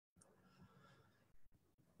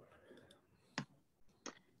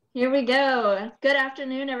Here we go. Good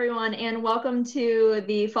afternoon, everyone, and welcome to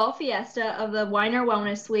the Fall Fiesta of the Weiner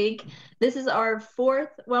Wellness Week. This is our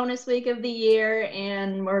fourth Wellness Week of the year,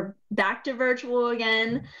 and we're back to virtual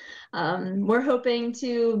again. We're hoping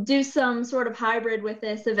to do some sort of hybrid with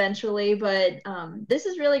this eventually, but this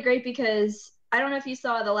is really great because I don't know if you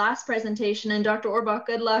saw the last presentation, and Dr. Orbach,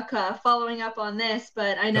 good luck following up on this,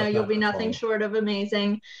 but I know you'll be nothing short of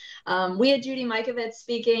amazing. We had Judy Mikovits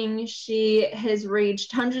speaking. She has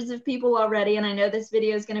reached hundreds of people already, and I know this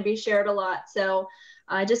video is going to be shared a lot. So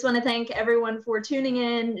I just want to thank everyone for tuning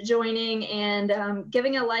in, joining, and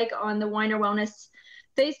giving a like on the Weiner Wellness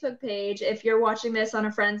Facebook page. If you're watching this on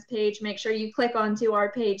a friend's page, make sure you click onto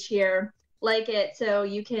our page here, like it, so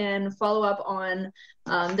you can follow up on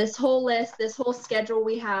this whole list, this whole schedule.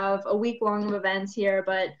 We have a week long of events here,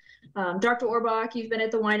 but Dr. Orbach, you've been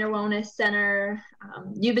at the Weiner Wellness Center.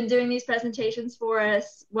 You've been doing these presentations for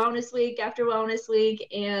us Wellness Week after Wellness Week,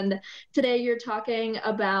 and today you're talking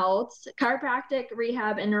about chiropractic,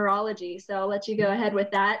 rehab, and neurology. So I'll let you go ahead with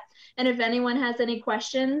that. And if anyone has any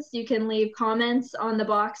questions, you can leave comments on the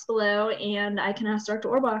box below, and I can ask Dr.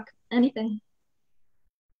 Orbach anything.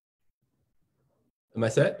 Am I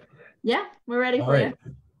set? Yeah, we're ready for you.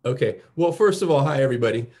 Okay. Well, first of all, hi,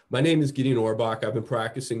 everybody. My name is Gideon Orbach. I've been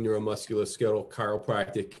practicing neuromusculoskeletal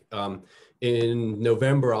chiropractic. In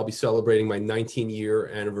November, I'll be celebrating my 19-year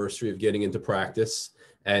anniversary of getting into practice.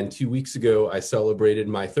 And 2 weeks ago, I celebrated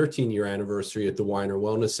my 13-year anniversary at the Weiner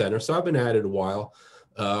Wellness Center. So I've been at it a while,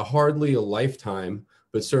 hardly a lifetime,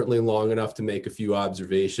 but certainly long enough to make a few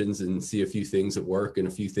observations and see a few things that work and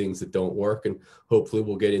a few things that don't work. And hopefully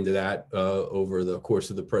we'll get into that over the course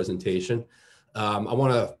of the presentation.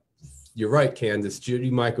 You're right, Candace,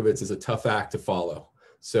 Judy Mikovits is a tough act to follow.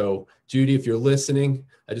 So Judy, if you're listening,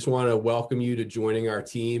 I just want to welcome you to joining our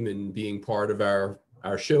team and being part of our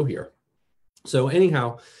show here. So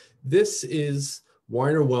anyhow, this is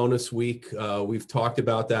Weiner Wellness Week. We've talked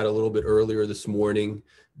about that a little bit earlier this morning.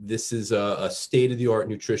 This is a state-of-the-art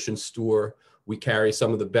nutrition store. We carry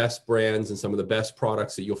some of the best brands and some of the best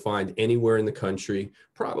products that you'll find anywhere in the country,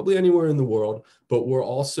 probably anywhere in the world, but we're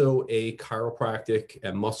also a chiropractic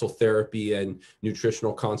and muscle therapy and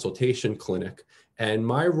nutritional consultation clinic. And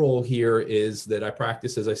my role here is that I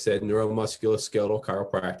practice, as I said, neuromusculoskeletal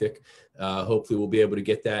chiropractic. Hopefully we'll be able to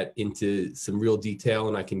get that into some real detail,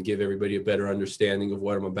 and I can give everybody a better understanding of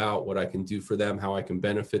what I'm about, what I can do for them, how I can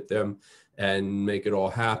benefit them, and make it all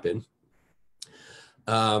happen.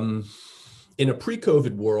 In a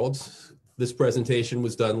pre-COVID world, this presentation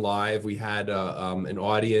was done live. We had an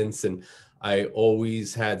audience, and I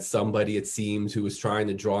always had somebody, it seems, who was trying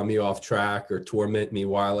to draw me off track or torment me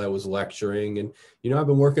while I was lecturing. And, I've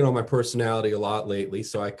been working on my personality a lot lately,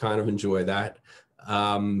 so I kind of enjoy that.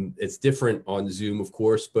 It's different on Zoom, of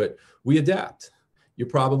course, but we adapt. You're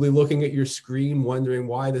probably looking at your screen wondering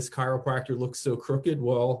why this chiropractor looks so crooked.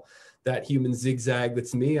 Well, that human zigzag,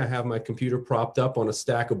 that's me. I have my computer propped up on a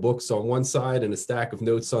stack of books on one side and a stack of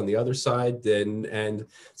notes on the other side, and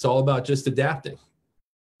it's all about just adapting.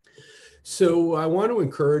 So I want to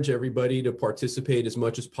encourage everybody to participate as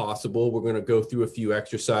much as possible. We're going to go through a few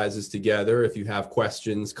exercises together. If you have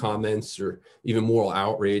questions, comments, or even moral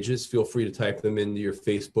outrages, feel free to type them into your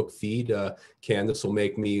Facebook feed. Candace will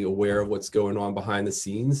make me aware of what's going on behind the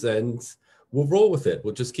scenes, and we'll roll with it.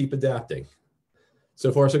 We'll just keep adapting.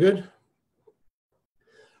 So far, so good?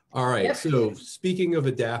 All right, yep. So speaking of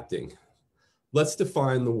adapting, let's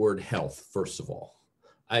define the word health, first of all.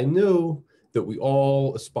 I know that we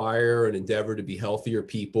all aspire and endeavor to be healthier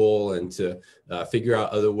people and to figure out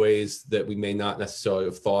other ways that we may not necessarily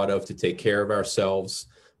have thought of to take care of ourselves.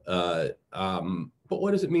 But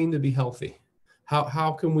what does it mean to be healthy?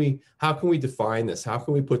 How can we define this? How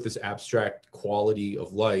can we put this abstract quality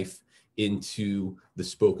of life into the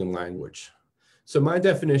spoken language? So my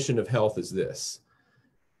definition of health is this.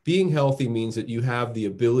 Being healthy means that you have the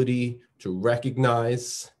ability to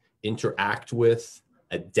recognize, interact with,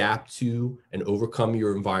 adapt to, and overcome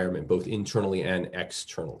your environment, both internally and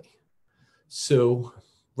externally. So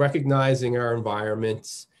recognizing our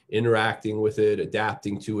environment, interacting with it,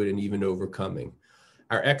 adapting to it, and even overcoming.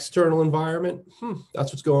 Our external environment,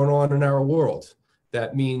 that's what's going on in our world.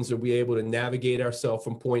 That means, are we able to navigate ourselves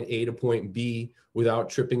from point A to point B without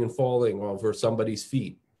tripping and falling over somebody's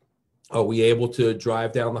feet? Are we able to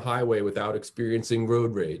drive down the highway without experiencing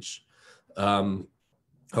road rage?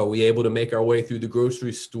 Are we able to make our way through the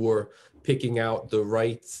grocery store, picking out the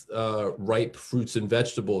right ripe fruits and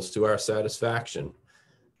vegetables to our satisfaction?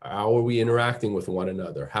 How are we interacting with one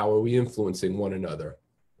another? How are we influencing one another?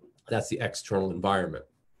 That's the external environment.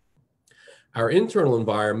 Our internal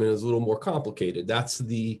environment is a little more complicated. That's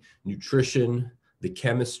the nutrition, the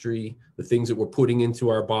chemistry, the things that we're putting into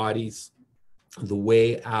our bodies, the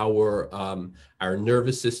way our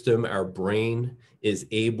nervous system, our brain is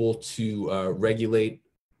able to regulate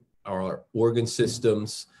our organ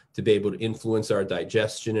systems, to be able to influence our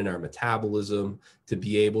digestion and our metabolism, to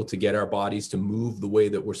be able to get our bodies to move the way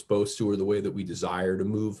that we're supposed to or the way that we desire to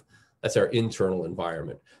move. That's our internal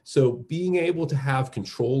environment. So being able to have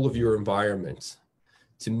control of your environment,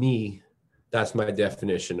 to me, that's my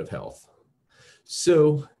definition of health.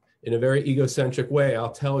 So in a very egocentric way,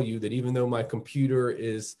 I'll tell you that even though my computer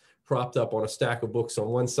is propped up on a stack of books on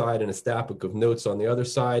one side and a stack of notes on the other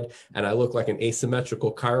side, and I look like an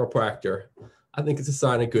asymmetrical chiropractor, I think it's a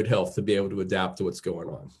sign of good health to be able to adapt to what's going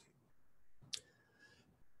on.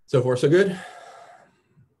 So far, so good.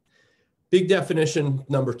 Big definition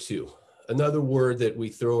number 2. Another word that we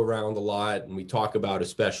throw around a lot and we talk about,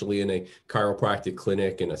 especially in a chiropractic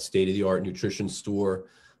clinic, in a state-of-the-art nutrition store,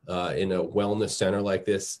 in a wellness center like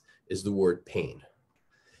this, is the word pain.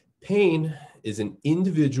 Pain is an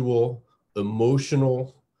individual,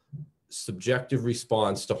 emotional, subjective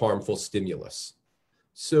response to harmful stimulus.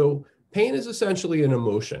 So pain is essentially an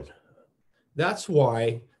emotion. That's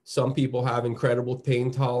why some people have incredible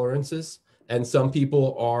pain tolerances and some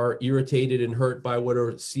people are irritated and hurt by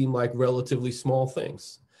what seem like relatively small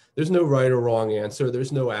things. There's no right or wrong answer.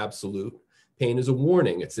 There's no absolute. Pain is a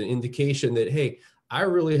warning. It's an indication that, hey, I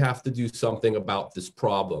really have to do something about this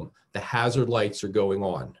problem. The hazard lights are going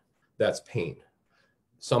on. That's pain.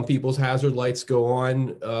 Some people's hazard lights go on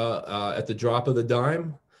at the drop of the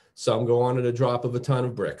dime. Some go on at a drop of a ton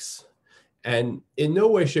of bricks. And in no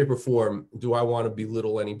way, shape, or form do I want to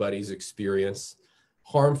belittle anybody's experience.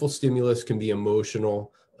 Harmful stimulus can be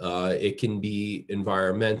emotional. It can be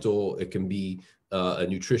environmental. It can be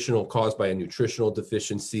caused by a nutritional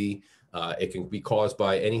deficiency. It can be caused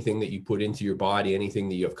by anything that you put into your body, anything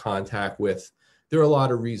that you have contact with. There are a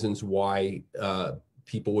lot of reasons why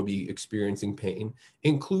people would be experiencing pain,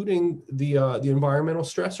 including the environmental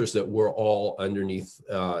stressors that we're all underneath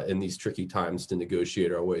in these tricky times to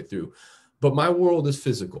negotiate our way through. But my world is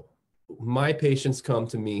physical. My patients come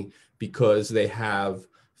to me because they have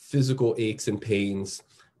physical aches and pains,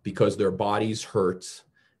 because their bodies hurt,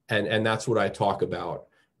 and that's what I talk about.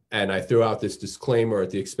 And I throw out this disclaimer at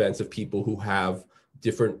the expense of people who have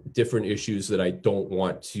different issues that I don't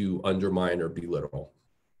want to undermine or belittle.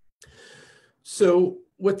 So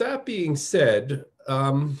with that being said,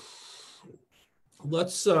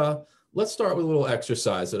 let's start with a little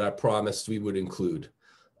exercise that I promised we would include.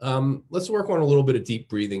 Let's work on a little bit of deep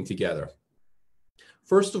breathing together.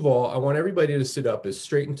 First of all, I want everybody to sit up as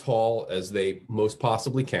straight and tall as they most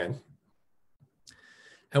possibly can.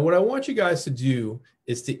 And what I want you guys to do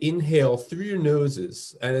is to inhale through your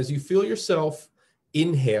noses. And as you feel yourself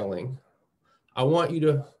inhaling, I want you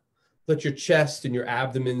to let your chest and your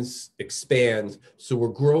abdomens expand. So we're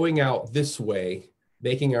growing out this way,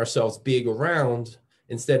 making ourselves big around,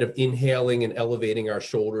 instead of inhaling and elevating our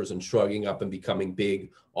shoulders and shrugging up and becoming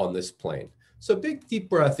big on this plane. So big, deep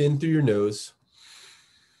breath in through your nose.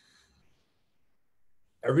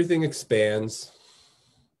 Everything expands.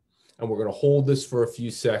 And we're going to hold this for a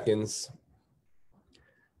few seconds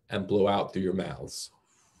and blow out through your mouths.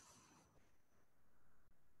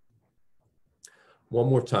 One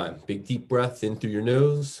more time. Big, deep breath in through your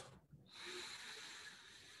nose.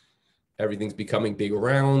 Everything's becoming big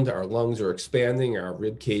around. Our lungs are expanding. Our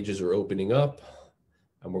rib cages are opening up.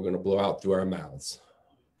 And we're going to blow out through our mouths.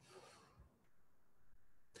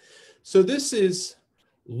 So this is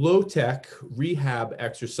low-tech rehab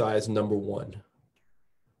exercise number 1.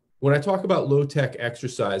 When I talk about low-tech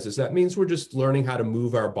exercises, that means we're just learning how to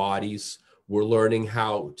move our bodies. We're learning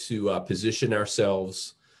how to position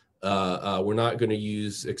ourselves. We're not going to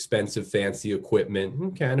use expensive, fancy equipment.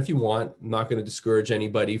 You can if you want. I'm not going to discourage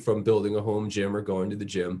anybody from building a home gym or going to the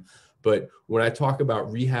gym. But when I talk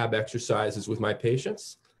about rehab exercises with my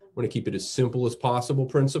patients, I want to keep it as simple as possible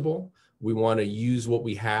principle. We want to use what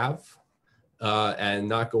we have and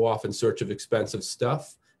not go off in search of expensive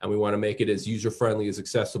stuff. And we want to make it as user-friendly, as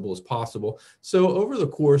accessible as possible. So over the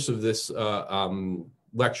course of this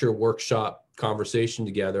lecture, workshop, conversation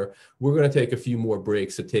together, we're going to take a few more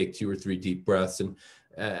breaks to take 2 or 3 deep breaths. And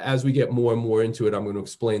as we get more and more into it, I'm going to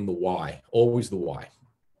explain the why, always the why.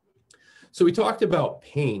 So we talked about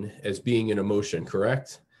pain as being an emotion,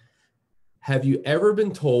 correct? Have you ever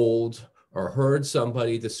been told or heard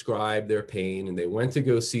somebody describe their pain and they went to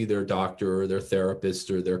go see their doctor or their therapist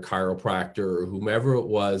or their chiropractor or whomever it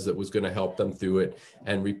was that was going to help them through it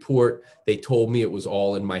and report, they told me it was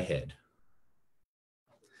all in my head?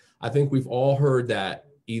 I think we've all heard that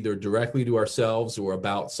either directly to ourselves or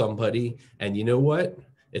about somebody. And you know what?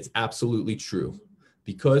 It's absolutely true.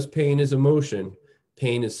 Because pain is emotion,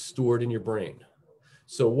 pain is stored in your brain.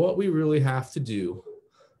 So what we really have to do,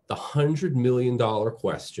 the $100 million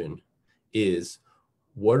question is,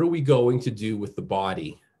 what are we going to do with the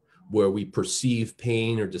body where we perceive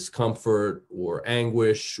pain or discomfort or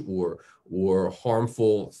anguish or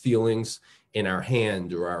harmful feelings in our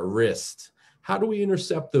hand or our wrist? How do we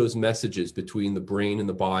intercept those messages between the brain and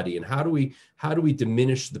the body? And how do we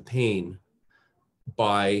diminish the pain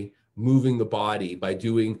by moving the body, by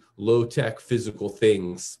doing low-tech physical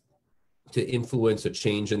things to influence a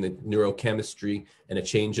change in the neurochemistry and a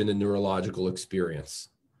change in the neurological experience?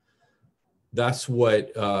 That's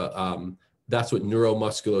what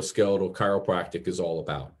neuromusculoskeletal chiropractic is all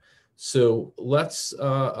about. So let's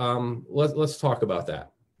talk about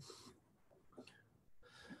that.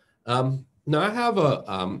 Now I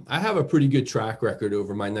have a pretty good track record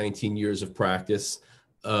over my 19 years of practice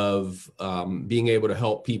of being able to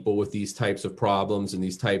help people with these types of problems and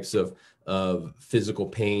these types of physical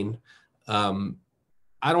pain.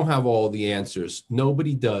 I don't have all the answers.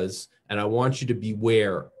 Nobody does. And I want you to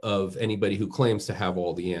beware of anybody who claims to have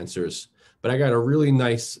all the answers. But I got a really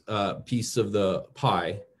nice piece of the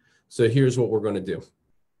pie. So here's what we're going to do.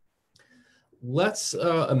 Let's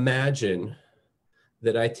imagine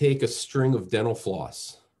that I take a string of dental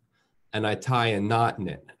floss and I tie a knot in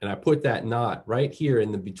it. And I put that knot right here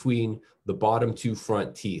in between the bottom two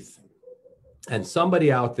front teeth. And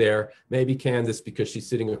somebody out there, maybe Candace, because she's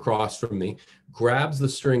sitting across from me, grabs the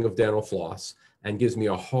string of dental floss and gives me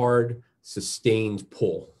a hard, sustained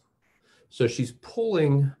pull. So she's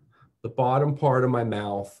pulling the bottom part of my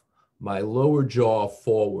mouth, my lower jaw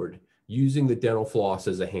forward, using the dental floss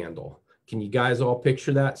as a handle. Can you guys all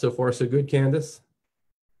picture that? So far, so good, Candace?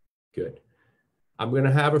 Good. I'm going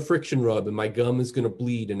to have a friction rub and my gum is going to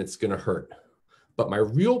bleed and it's going to hurt. But my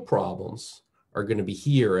real problems are going to be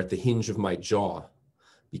here at the hinge of my jaw,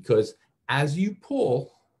 because as you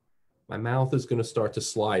pull, my mouth is going to start to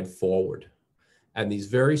slide forward. And these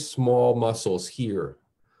very small muscles here,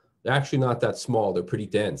 they're actually not that small. They're pretty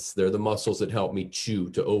dense. They're the muscles that help me chew,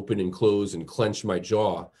 to open and close and clench my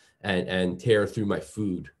jaw and tear through my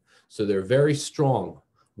food. So they're very strong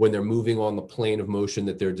when they're moving on the plane of motion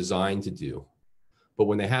that they're designed to do. But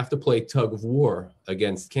when they have to play tug of war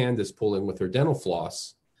against Candace pulling with her dental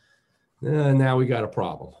floss, now we got a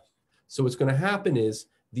problem. So what's going to happen is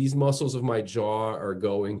these muscles of my jaw are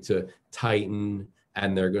going to tighten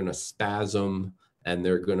and they're going to spasm and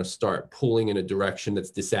they're going to start pulling in a direction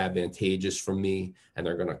that's disadvantageous for me. And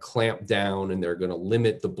they're going to clamp down and they're going to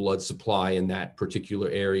limit the blood supply in that particular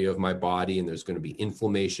area of my body. And there's going to be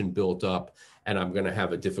inflammation built up and I'm going to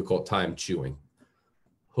have a difficult time chewing.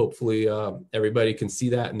 Hopefully everybody can see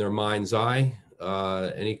that in their mind's eye.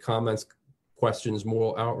 Any comments, questions,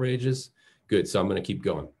 moral outrages? Good, so I'm going to keep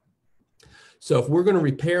going. So if we're going to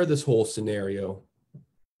repair this whole scenario,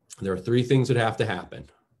 there are three things that have to happen.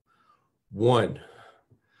 One,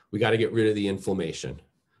 we got to get rid of the inflammation.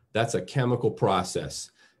 That's a chemical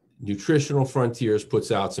process. Nutritional Frontiers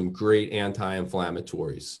puts out some great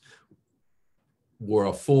anti-inflammatories. We're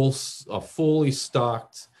a fully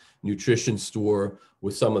stocked nutrition store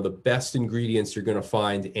with some of the best ingredients you're going to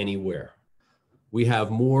find anywhere. We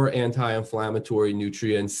have more anti-inflammatory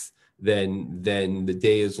nutrients than the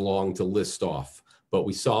day is long to list off, but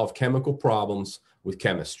we solve chemical problems with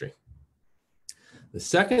chemistry. The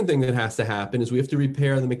second thing that has to happen is we have to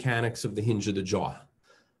repair the mechanics of the hinge of the jaw.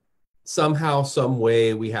 Somehow, some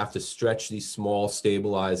way, we have to stretch these small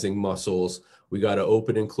stabilizing muscles. We got to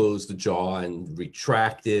open and close the jaw and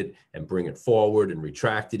retract it and bring it forward and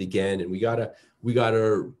retract it again. And we got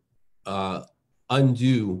to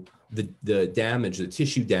undo the damage, the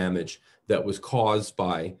tissue damage that was caused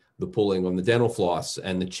by the pulling on the dental floss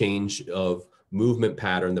and the change of movement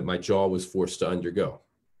pattern that my jaw was forced to undergo.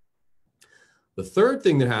 The third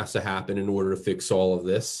thing that has to happen in order to fix all of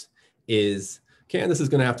this is Candace is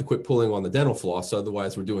going to have to quit pulling on the dental floss,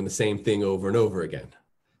 otherwise we're doing the same thing over and over again.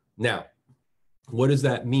 Now, what does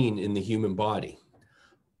that mean in the human body?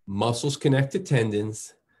 Muscles connect to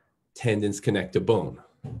tendons, tendons connect to bone.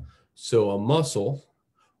 So a muscle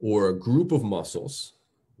or a group of muscles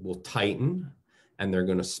will tighten and they're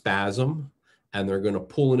going to spasm and they're going to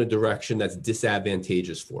pull in a direction that's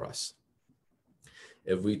disadvantageous for us.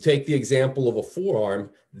 If we take the example of a forearm,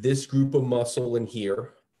 this group of muscle in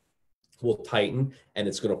here will tighten and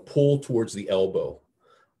it's going to pull towards the elbow,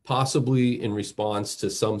 possibly in response to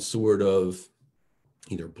some sort of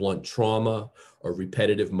either blunt trauma or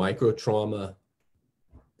repetitive micro trauma.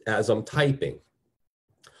 As I'm typing,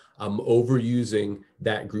 I'm overusing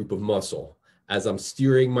that group of muscle. As I'm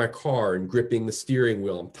steering my car and gripping the steering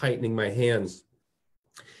wheel, I'm tightening my hands.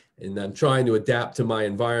 and I'm trying to adapt to my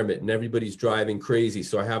environment, and everybody's driving crazy.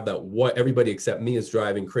 So I have that everybody except me is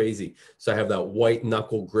driving crazy. So I have that white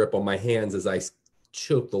knuckle grip on my hands as I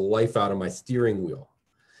choke the life out of my steering wheel.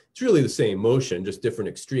 It's really the same motion, just different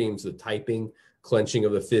extremes. The typing, clenching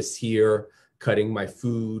of the fists here, cutting my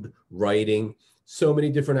food, writing. So many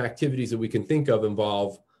different activities that we can think of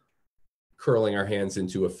involve curling our hands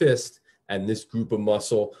into a fist. And this group of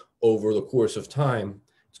muscle over the course of time,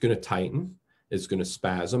 it's going to tighten, it's going to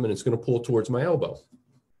spasm, and it's going to pull towards my elbow.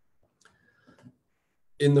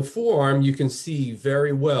 In the forearm, you can see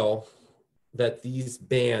very well that these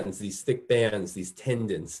bands, these thick bands, these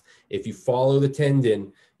tendons, if you follow the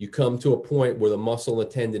tendon, you come to a point where the muscle and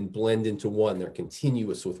the tendon blend into one. They're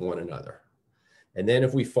continuous with one another. And then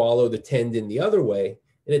if we follow the tendon the other way,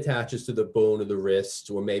 it attaches to the bone of the wrist,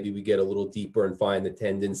 or maybe we get a little deeper and find the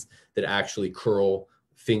tendons that actually curl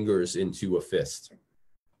fingers into a fist.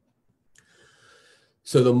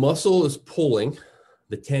 So the muscle is pulling,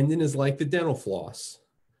 the tendon is like the dental floss,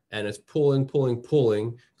 and it's pulling, pulling,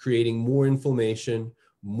 pulling, creating more inflammation,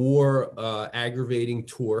 more aggravating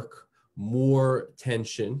torque, more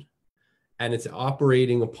tension, and it's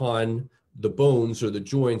operating upon the bones or the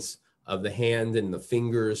joints of the hand and the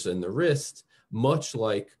fingers and the wrist, much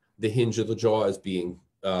like the hinge of the jaw is being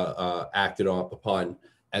acted upon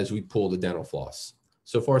as we pull the dental floss.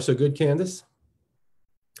 So far, so good, Candace?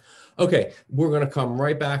 Okay, we're going to come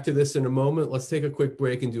right back to this in a moment. Let's take a quick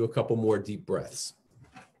break and do a couple more deep breaths.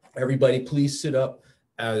 Everybody, please sit up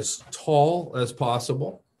as tall as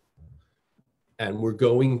possible. And we're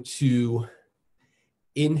going to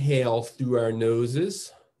inhale through our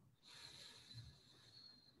noses.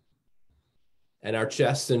 And our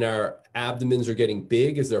chests and our abdomens are getting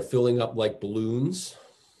big as they're filling up like balloons.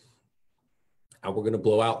 And we're going to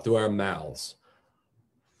blow out through our mouths.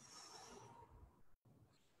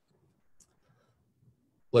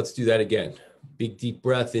 Let's do that again. Big deep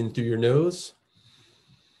breath in through your nose.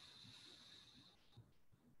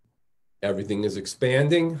 Everything is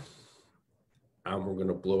expanding. And we're going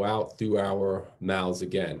to blow out through our mouths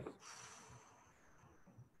again.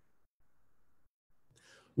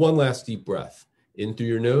 One last deep breath. In through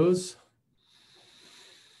your nose.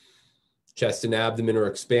 Chest and abdomen are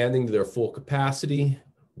expanding to their full capacity.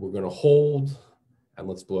 We're going to hold, and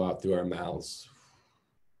let's blow out through our mouths.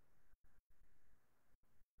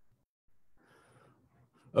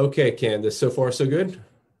 Okay, Candace, so far so good?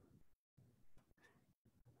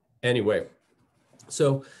 Anyway,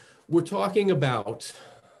 so we're talking about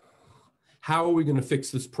how are we going to fix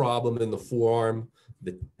this problem in the forearm,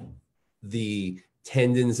 the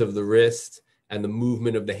tendons of the wrist, and the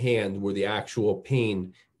movement of the hand where the actual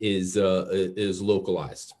pain is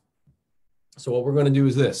localized. So what we're going to do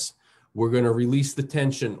is this. We're going to release the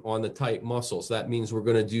tension on the tight muscles. That means we're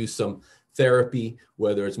going to do some therapy,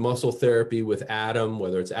 whether it's muscle therapy with Adam,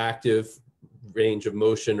 whether it's active range of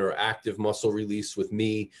motion or active muscle release with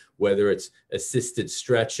me, whether it's assisted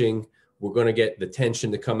stretching. We're going to get the tension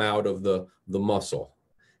to come out of the muscle.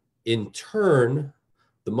 In turn,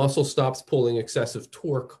 the muscle stops pulling excessive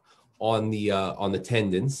torque on the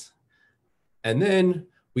tendons. And then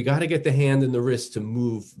we got to get the hand and the wrist to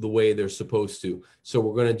move the way they're supposed to. So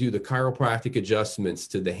we're going to do the chiropractic adjustments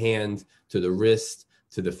to the hand, to the wrist,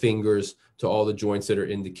 to the fingers, to all the joints that are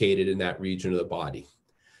indicated in that region of the body.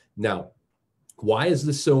 Now, why is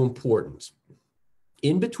this so important?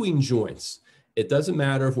 In between joints, it doesn't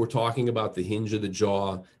matter if we're talking about the hinge of the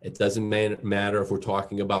jaw. It doesn't matter if we're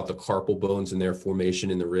talking about the carpal bones and their formation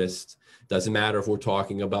in the wrist. It doesn't matter if we're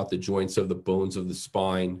talking about the joints of the bones of the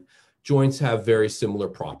spine. Joints have very similar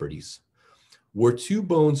properties. Where two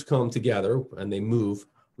bones come together and they move,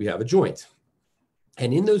 we have a joint.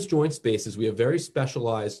 And in those joint spaces, we have very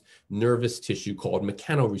specialized nervous tissue called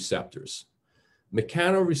mechanoreceptors.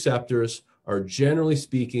 Mechanoreceptors are, generally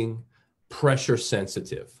speaking, pressure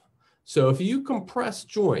sensitive. So if you compress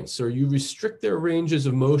joints or you restrict their ranges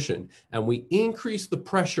of motion and we increase the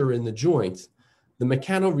pressure in the joint, the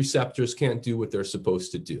mechanoreceptors can't do what they're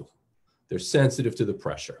supposed to do. They're sensitive to the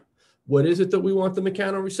pressure. What is it that we want the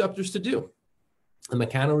mechanoreceptors to do? The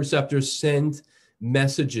mechanoreceptors send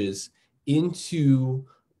messages into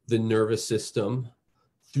the nervous system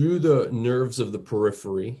through the nerves of the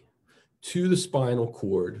periphery to the spinal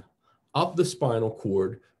cord, up the spinal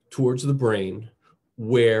cord towards the brain,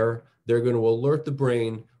 where they're going to alert the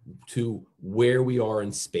brain to where we are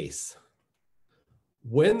in space.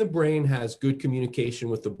 When the brain has good communication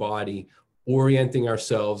with the body, orienting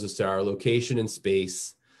ourselves as to our location in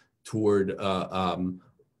space toward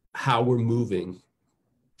how we're moving,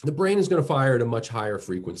 the brain is going to fire at a much higher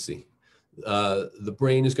frequency. The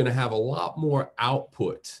brain is going to have a lot more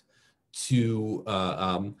output to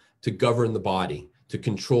govern the body, to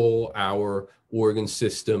control our organ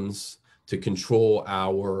systems, to control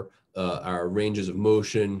our ranges of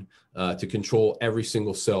motion, to control every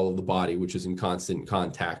single cell of the body, which is in constant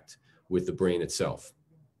contact with the brain itself.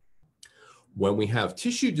 When we have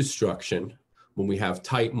tissue destruction, when we have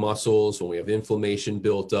tight muscles, when we have inflammation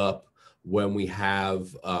built up, when we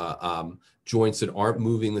have joints that aren't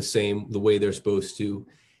moving the way they're supposed to,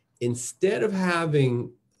 instead of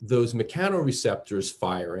having those mechanoreceptors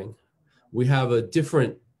firing, we have a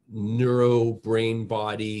different neuro brain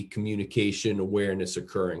body communication awareness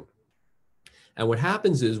occurring. And what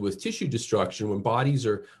happens is with tissue destruction, when bodies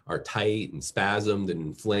are tight and spasmed and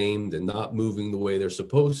inflamed and not moving the way they're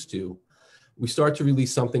supposed to, we start to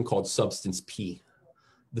release something called substance P.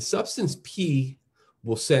 The substance P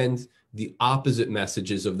will send the opposite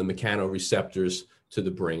messages of the mechanoreceptors to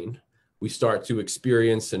the brain. We start to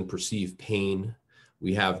experience and perceive pain.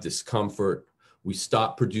 We have discomfort. We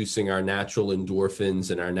stop producing our natural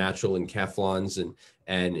endorphins and our natural enkephalins,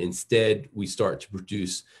 and instead we start to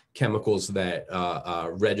produce chemicals that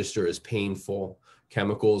register as painful,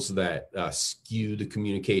 chemicals that skew the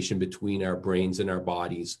communication between our brains and our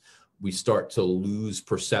bodies. We start to lose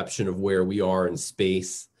perception of where we are in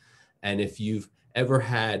space. And if you've ever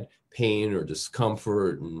had pain or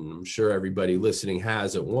discomfort, and I'm sure everybody listening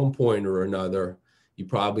has at one point or another, you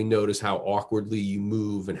probably notice how awkwardly you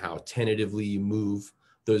move and how tentatively you move.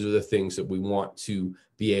 Those are the things that we want to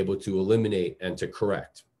be able to eliminate and to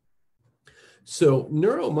correct. So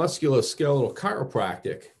neuromusculoskeletal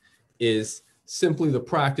chiropractic is simply the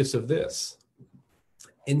practice of this.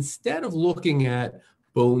 Instead of looking at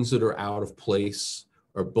bones that are out of place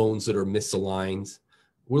or bones that are misaligned,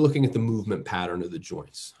 we're looking at the movement pattern of the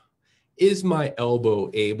joints. Is my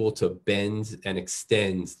elbow able to bend and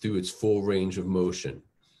extend through its full range of motion?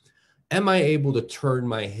 Am I able to turn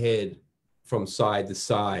my head from side to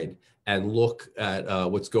side and look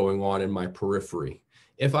at what's going on in my periphery?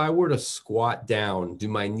 If I were to squat down, do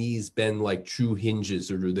my knees bend like true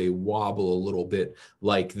hinges, or do they wobble a little bit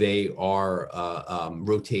like they are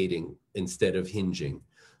rotating instead of hinging?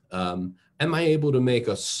 Am I able to make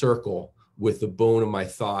a circle with the bone of my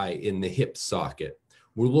thigh in the hip socket?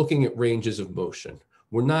 We're looking at ranges of motion.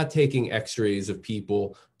 We're not taking x-rays of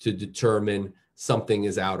people to determine something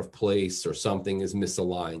is out of place or something is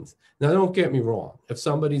misaligned. Now, don't get me wrong. If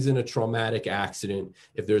somebody's in a traumatic accident,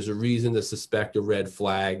 if there's a reason to suspect a red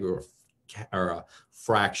flag or a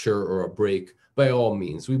fracture or a break, by all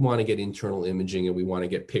means, we want to get internal imaging and we want to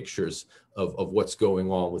get pictures of what's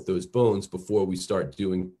going on with those bones before we start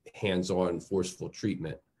doing hands-on forceful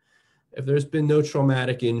treatment. If there's been no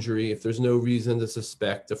traumatic injury, if there's no reason to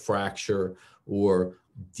suspect a fracture or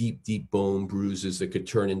deep bone bruises that could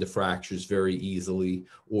turn into fractures very easily,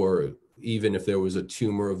 or even if there was a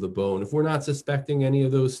tumor of the bone, if we're not suspecting any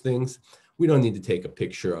of those things, we don't need to take a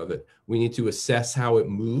picture of it. We need to assess how it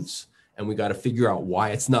moves, and we got to figure out why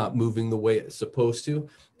it's not moving the way it's supposed to.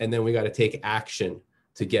 And then we got to take action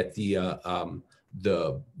to get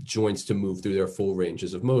the joints to move through their full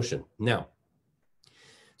ranges of motion. Now,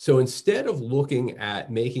 so instead of looking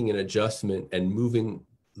at making an adjustment and moving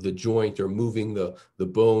the joint or moving the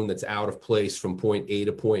bone that's out of place from point A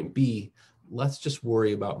to point B, let's just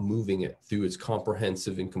worry about moving it through its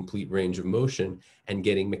comprehensive and complete range of motion and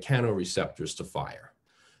getting mechanoreceptors to fire,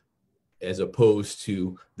 as opposed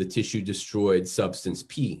to the tissue destroyed substance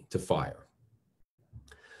P to fire.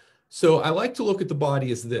 So I like to look at the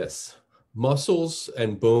body as this: muscles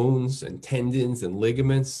and bones and tendons and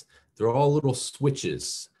ligaments, they're all little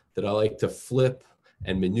switches that I like to flip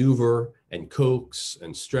and maneuver and coax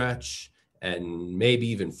and stretch and maybe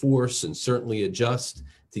even force and certainly adjust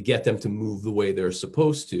to get them to move the way they're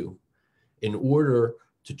supposed to, in order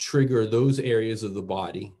to trigger those areas of the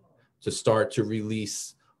body to start to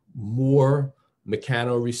release more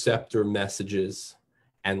mechanoreceptor messages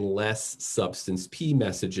and less substance P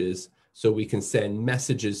messages, so we can send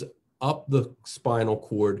messages up the spinal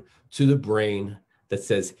cord to the brain that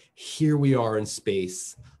says, here we are in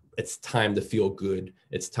space. It's time to feel good.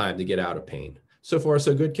 It's time to get out of pain. So far,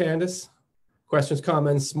 so good, Candace? Questions,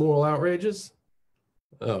 comments, moral outrages?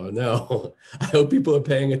 Oh, no. I hope people are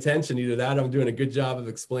paying attention. Either that or I'm doing a good job of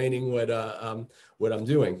explaining what I'm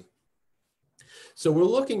doing. So we're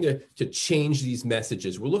looking to change these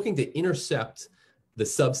messages. We're looking to intercept the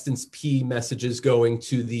substance P messages going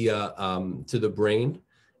to the brain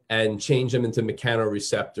and change them into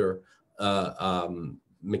mechanoreceptor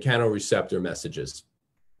messages.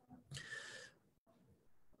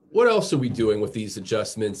 What else are we doing with these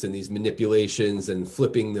adjustments and these manipulations and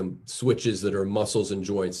flipping the switches that are muscles and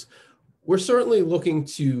joints? We're certainly looking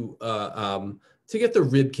to to get the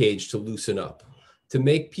rib cage to loosen up, to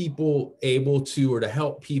make people able to, or to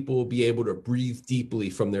help people be able to breathe deeply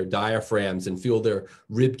from their diaphragms and feel their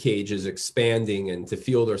rib cages expanding, and to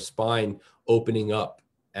feel their spine opening up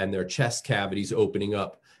and their chest cavities opening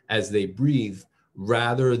up as they breathe,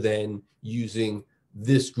 rather than using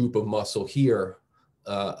this group of muscle here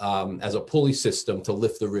as a pulley system to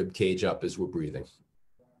lift the rib cage up as we're breathing.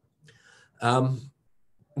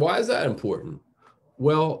 Why is that important?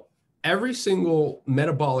 Well, every single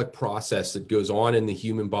metabolic process that goes on in the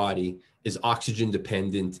human body is oxygen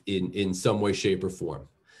dependent in some way, shape, or form.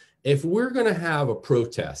 If we're going to have a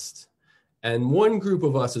protest and one group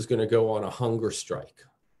of us is going to go on a hunger strike,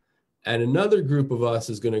 and another group of us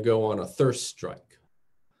is going to go on a thirst strike,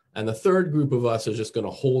 and the third group of us is just going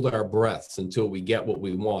to hold our breaths until we get what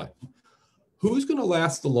we want, who's going to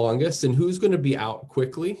last the longest and who's going to be out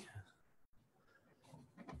quickly?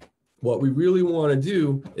 What we really want to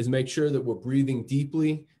do is make sure that we're breathing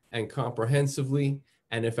deeply and comprehensively.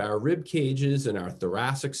 And if our rib cages and our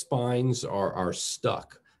thoracic spines are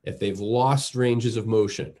stuck, if they've lost ranges of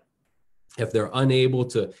motion, if they're unable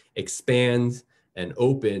to expand and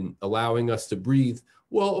open, allowing us to breathe,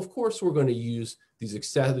 well, of course, we're going to use these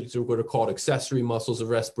what are called accessory muscles of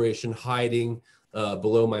respiration, hiding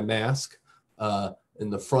below my mask, in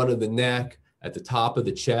the front of the neck, at the top of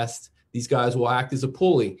the chest. These guys will act as a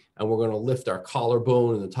pulley, and we're going to lift our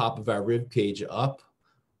collarbone and the top of our rib cage up.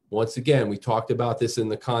 Once again, we talked about this in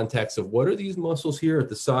the context of what are these muscles here at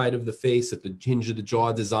the side of the face, at the hinge of the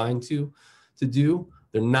jaw designed to do?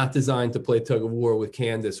 They're not designed to play tug of war with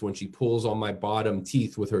Candace when she pulls on my bottom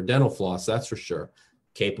teeth with her dental floss, that's for sure.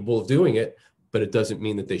 Capable of doing it, but it doesn't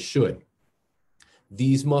mean that they should.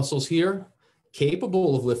 These muscles here,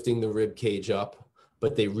 capable of lifting the rib cage up,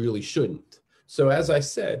 but they really shouldn't. So as I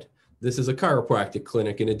said, this is a chiropractic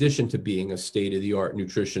clinic in addition to being a state-of-the-art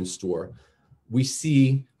nutrition store. We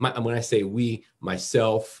see, when I say we,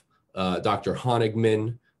 myself, Dr.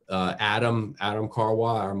 Honigman, Adam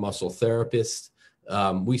Karwa, our muscle therapist,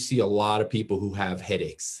 we see a lot of people who have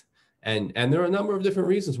headaches. And there are a number of different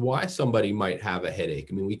reasons why somebody might have a headache.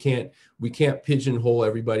 I mean, we can't pigeonhole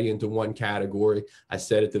everybody into one category. I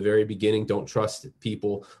said at the very beginning, don't trust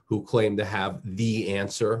people who claim to have the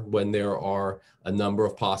answer when there are a number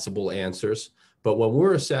of possible answers. But when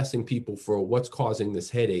we're assessing people for what's causing this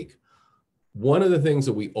headache, one of the things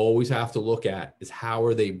that we always have to look at is how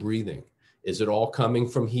are they breathing? Is it all coming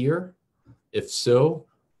from here? If so,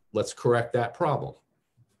 let's correct that problem.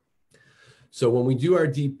 So when we do our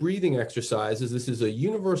deep breathing exercises, this is a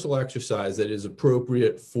universal exercise that is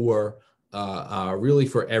appropriate for really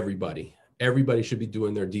for everybody. Everybody should be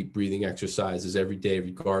doing their deep breathing exercises every day,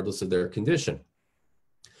 regardless of their condition.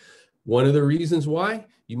 One of the reasons why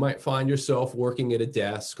you might find yourself working at a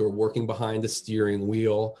desk or working behind a steering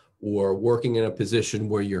wheel or working in a position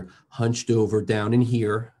where you're hunched over down in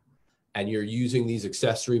here, and you're using these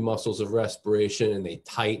accessory muscles of respiration and they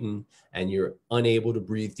tighten and you're unable to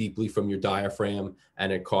breathe deeply from your diaphragm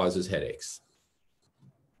and it causes headaches.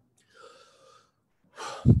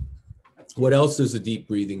 What else does the deep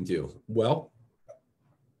breathing do? Well,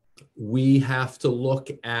 we have to look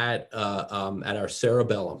at our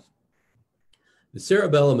cerebellum. The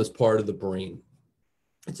cerebellum is part of the brain.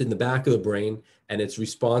 It's in the back of the brain, and it's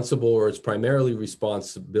responsible, or its primarily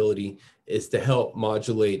responsibility is to help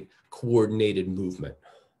modulate coordinated movement.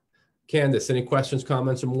 Candace, any questions,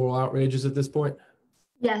 comments, or moral outrages at this point?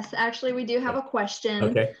 Yes, actually, we do have a question.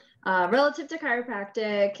 Okay. Relative to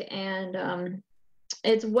chiropractic, and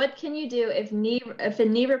it's what can you do if a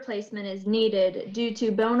knee replacement is needed due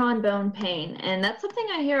to bone-on-bone pain? And that's something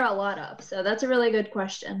I hear a lot of. So that's a really good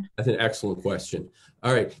question. That's an excellent question.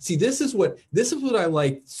 All right. See, this is what I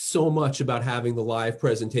like so much about having the live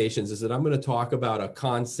presentations, is that I'm going to talk about a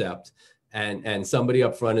concept, and somebody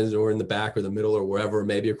up front is, or in the back or the middle or wherever,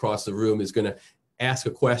 maybe across the room, is going to ask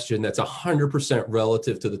a question that's 100%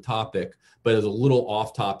 relative to the topic, but is a little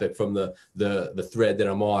off topic from the thread that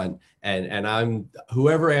I'm on. And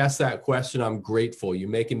whoever asked that question, I'm grateful. You're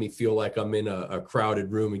making me feel like I'm in a crowded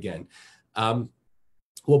room again.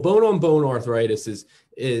 Well, bone-on-bone arthritis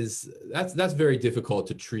that's very difficult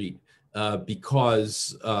to treat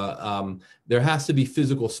because there has to be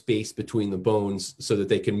physical space between the bones so that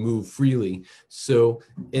they can move freely. So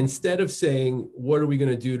instead of saying, what are we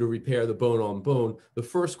going to do to repair the bone on bone? The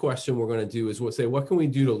first question we're going to do is we'll say, what can we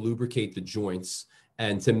do to lubricate the joints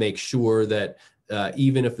and to make sure that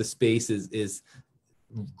even if the space is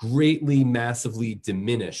greatly, massively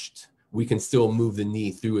diminished, we can still move the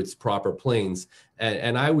knee through its proper planes.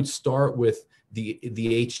 And I would start with the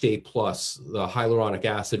HA plus, the hyaluronic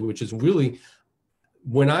acid, which is really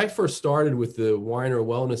when I first started with the Weiner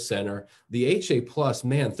Wellness Center, the HA Plus,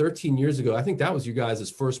 man, 13 years ago, I think that was you guys'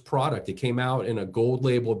 first product. It came out in a gold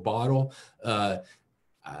labeled bottle.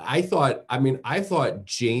 I thought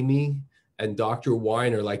Jamie and Dr.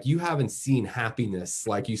 Weiner, like, you haven't seen happiness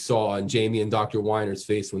like you saw on Jamie and Dr. Weiner's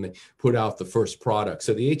face when they put out the first product.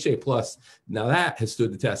 So the HA Plus, now that has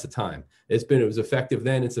stood the test of time. It was effective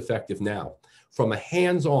then, it's effective now. From a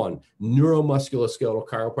hands-on neuromusculoskeletal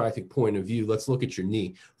chiropractic point of view, let's look at your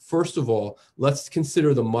knee. First of all, let's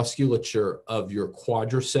consider the musculature of your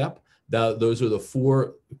quadricep. Those are the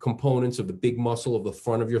 4 components of the big muscle of the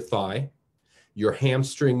front of your thigh. Your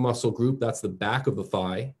hamstring muscle group, that's the back of the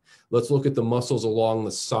thigh. Let's look at the muscles along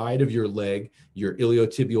the side of your leg, your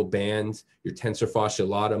iliotibial band, your tensor fasciae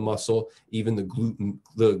lata muscle, even the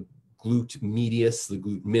glute medius, the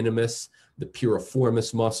glute minimus, the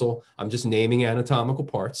piriformis muscle. I'm just naming anatomical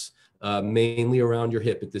parts, mainly around your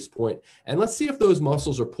hip at this point. And let's see if those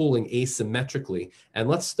muscles are pulling asymmetrically. And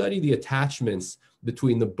let's study the attachments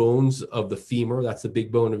between the bones of the femur, that's the big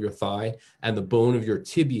bone of your thigh, and the bone of your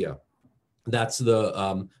tibia. That's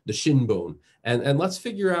the shin bone. And let's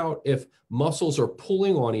figure out if muscles are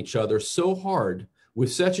pulling on each other so hard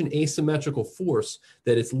with such an asymmetrical force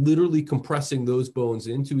that it's literally compressing those bones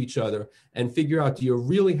into each other, and figure out, do you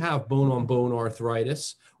really have bone-on-bone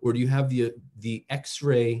arthritis, or do you have the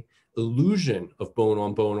X-ray illusion of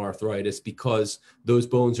bone-on-bone arthritis because those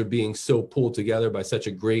bones are being so pulled together by such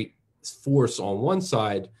a great force on one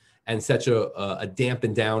side and such a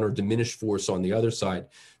dampened down or diminished force on the other side.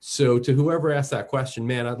 So to whoever asked that question,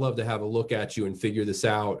 man, I'd love to have a look at you and figure this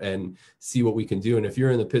out and see what we can do. And if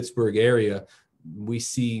you're in the Pittsburgh area, we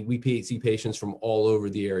see patients from all over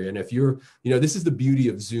the area. And if you're, this is the beauty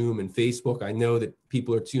of Zoom and Facebook. I know that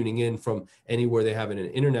people are tuning in from anywhere they have an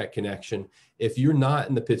internet connection. If you're not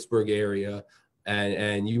in the Pittsburgh area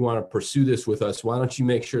and you want to pursue this with us, why don't you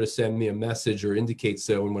make sure to send me a message or indicate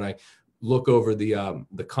so. And when I look over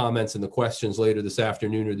the comments and the questions later this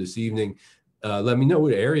afternoon or this evening, let me know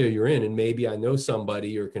what area you're in, and maybe I know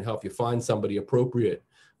somebody or can help you find somebody appropriate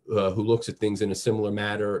who looks at things in a similar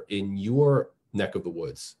manner in your neck of the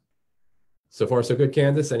woods. So far, so good,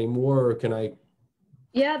 Candace. Any more, or can I?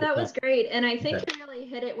 Yeah, that was great. And I think you really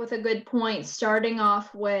hit it with a good point, starting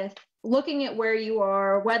off with looking at where you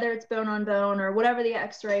are, whether it's bone on bone or whatever the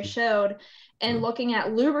x-ray showed, and looking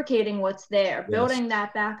at lubricating what's there, building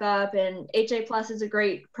that back up. And HA Plus is a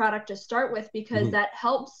great product to start with because that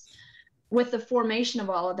helps with the formation of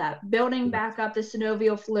all of that, building back up the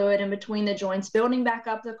synovial fluid in between the joints, building back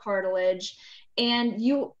up the cartilage. And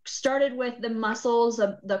you started with the muscles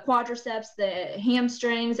of the quadriceps, the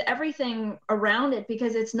hamstrings, everything around it,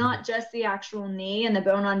 because it's not just the actual knee and the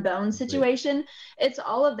bone on bone situation. It's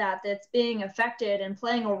all of that that's being affected and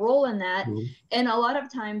playing a role in that. And a lot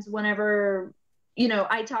of times whenever,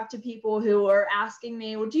 I talk to people who are asking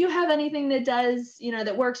me, well, do you have anything that does,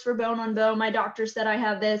 that works for bone on bone? My doctor said I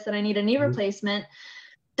have this and I need a knee replacement.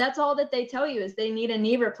 That's all that they tell you is they need a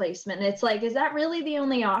knee replacement. And it's like, is that really the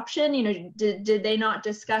only option? Did they not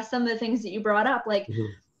discuss some of the things that you brought up? Like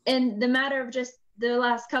in the matter of just the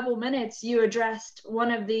last couple minutes, you addressed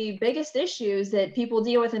one of the biggest issues that people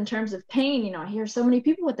deal with in terms of pain. I hear so many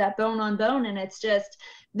people with that bone on bone, and it's just,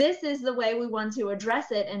 this is the way we want to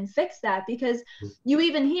address it and fix that, because you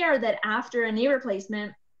even hear that after a knee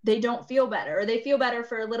replacement, they don't feel better, or they feel better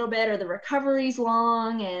for a little bit, or the recovery's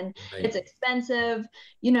long and it's expensive.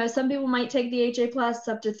 Some people might take the HA Plus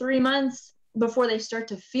up to 3 months before they start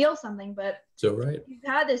to feel something, but if you've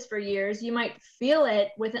had this for years, you might feel it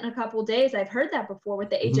within a couple of days. I've heard that before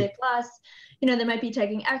with the HA Plus. They might be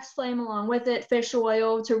taking X-Flame along with it, fish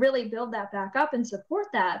oil, to really build that back up and support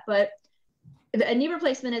that. But a knee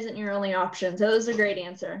replacement isn't your only option. So that was a great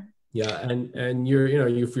answer. Yeah, and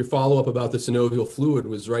your follow up about the synovial fluid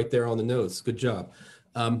was right there on the notes. Good job.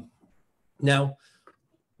 Now,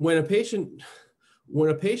 when a patient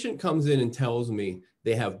comes in and tells me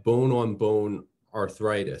they have bone on bone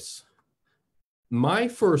arthritis, my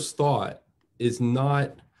first thought is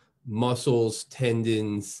not muscles,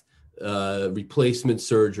 tendons, replacement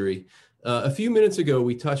surgery. A few minutes ago,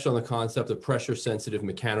 we touched on the concept of pressure sensitive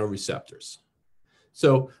mechanoreceptors.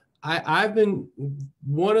 So I've been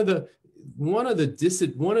one of the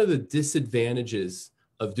disadvantages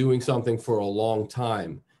of doing something for a long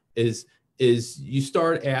time is you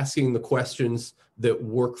start asking the questions that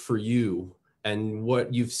work for you and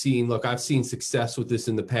what you've seen. Look, I've seen success with this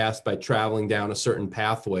in the past by traveling down a certain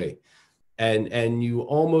pathway, and you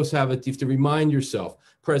almost you have to remind yourself,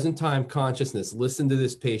 present time consciousness, listen to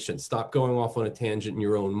this patient, stop going off on a tangent in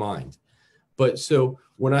your own mind. But so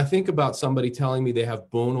when I think about somebody telling me they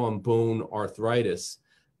have bone on bone arthritis,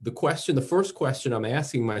 the first question I'm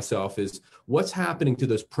asking myself is, what's happening to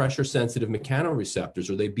those pressure sensitive mechanoreceptors?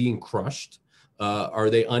 Are they being crushed? Are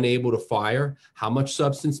they unable to fire? How much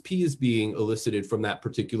substance P is being elicited from that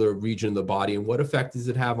particular region of the body, and what effect does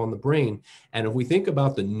it have on the brain? And if we think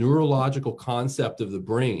about the neurological concept of the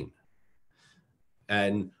brain,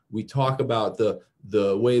 and we talk about the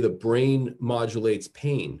way the brain modulates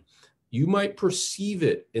pain, you might perceive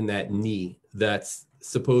it in that knee that's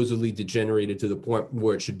supposedly degenerated to the point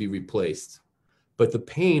where it should be replaced. But the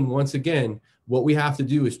pain, once again, what we have to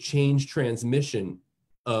do is change transmission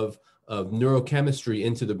of neurochemistry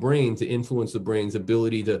into the brain to influence the brain's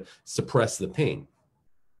ability to suppress the pain.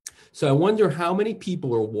 So I wonder how many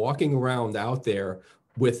people are walking around out there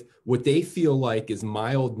with what they feel like is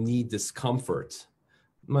mild knee discomfort.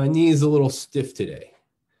 My knee is a little stiff today.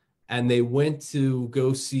 And they went to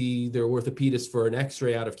go see their orthopedist for an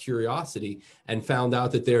x-ray out of curiosity and found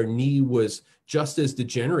out that their knee was just as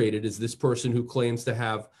degenerated as this person who claims to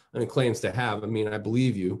have, I mean, I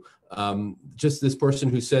believe you, just this person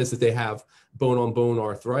who says that they have bone-on-bone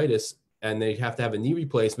arthritis and they have to have a knee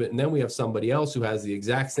replacement. And then we have somebody else who has the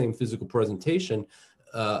exact same physical presentation,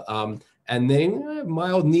 and they have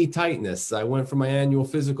mild knee tightness. I went for my annual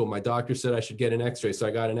physical. My doctor said I should get an x-ray, so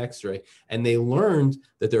I got an x-ray. And they learned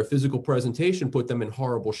that their physical presentation put them in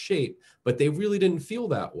horrible shape, but they really didn't feel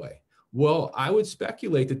that way. Well, I would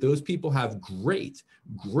speculate that those people have great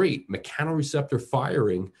mechanoreceptor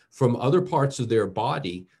firing from other parts of their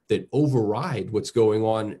body that override what's going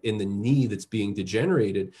on in the knee that's being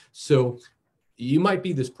degenerated. So you might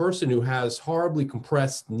be this person who has horribly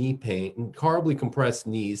compressed knee pain, horribly compressed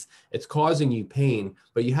knees. It's causing you pain,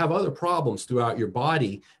 but you have other problems throughout your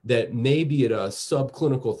body that may be at a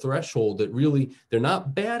subclinical threshold that really, they're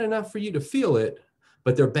not bad enough for you to feel it,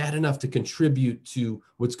 but they're bad enough to contribute to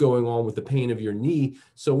what's going on with the pain of your knee.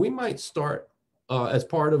 So we might start as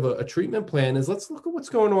part of a treatment plan is, let's look at what's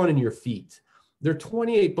going on in your feet. There are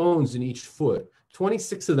 28 bones in each foot.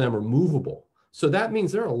 26 of them are movable. So that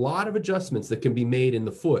means there are a lot of adjustments that can be made in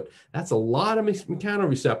the foot. That's a lot of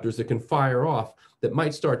mechanoreceptors that can fire off that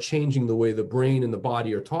might start changing the way the brain and the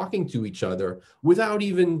body are talking to each other without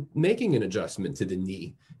even making an adjustment to the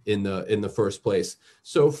knee in the first place.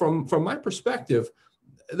 So from my perspective,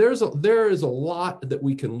 there is a lot that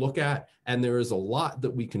we can look at, and there is a lot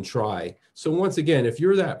that we can try. So once again, if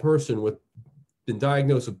you're that person with been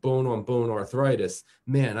diagnosed with bone-on-bone arthritis,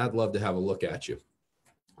 man, I'd love to have a look at you.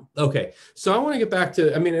 Okay, so I want to get back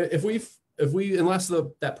to, I mean, if we, unless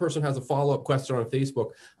that person has a follow-up question on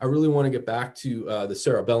Facebook, I really want to get back to the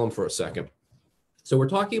cerebellum for a second. So we're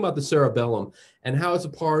talking about the cerebellum and how it's a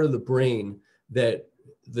part of the brain that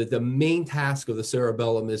the main task of the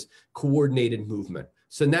cerebellum is coordinated movement.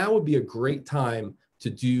 So now would be a great time to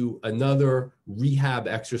do another rehab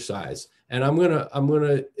exercise. And I'm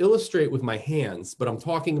gonna illustrate with my hands, but I'm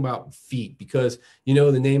talking about feet because, you know,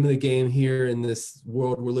 the name of the game here in this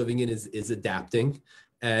world we're living in is adapting.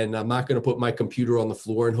 And I'm not gonna put my computer on the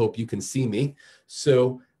floor and hope you can see me.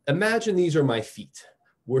 So imagine these are my feet.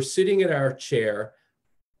 We're sitting at our chair.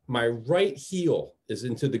 My right heel is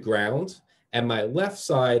into the ground, and my left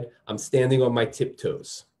side, I'm standing on my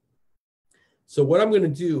tiptoes. So what I'm gonna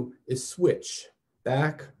do is switch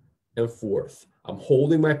back and forth. I'm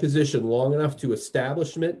holding my position long enough to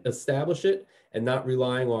establish it and not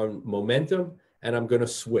relying on momentum. And I'm going to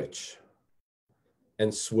switch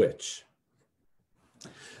and switch.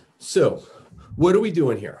 So what are we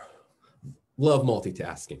doing here? Love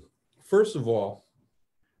multitasking. First of all,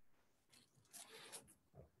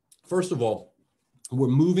 we're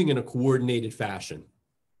moving in a coordinated fashion.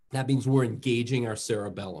 That means we're engaging our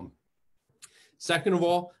cerebellum. Second of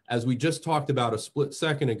all, as we just talked about a split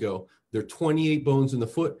second ago, there are 28 bones in the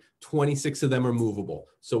foot, 26 of them are movable.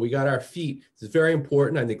 So we got our feet. This is very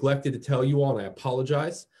important. I neglected to tell you all, and I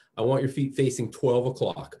apologize. I want your feet facing 12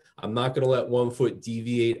 o'clock. I'm not going to let one foot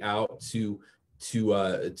deviate out to 2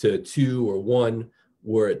 or 1.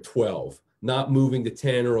 We're at 12. Not moving to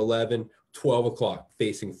 10 or 11, 12 o'clock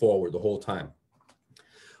facing forward the whole time.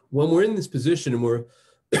 When we're in this position and we're,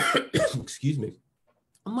 excuse me,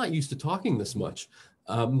 I'm not used to talking this much.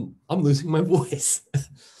 I'm losing my voice.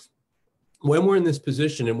 When we're in this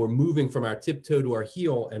position and we're moving from our tiptoe to our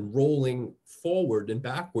heel and rolling forward and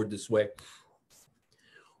backward this way,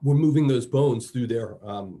 we're moving those bones through their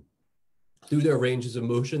ranges of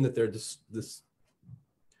motion that they're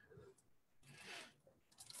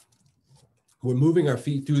we're moving our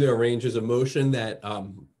feet through their ranges of motion that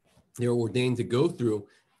they're ordained to go through.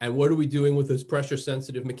 And what are we doing with those pressure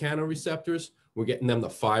sensitive mechanoreceptors? We're getting them to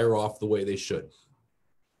fire off the way they should.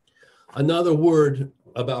 Another word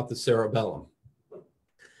about the cerebellum.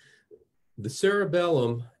 The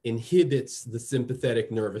cerebellum inhibits the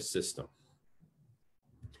sympathetic nervous system.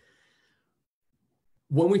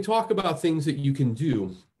 When we talk about things that you can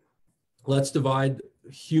do, let's divide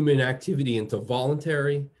human activity into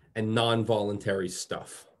voluntary and non-voluntary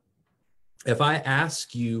stuff. If I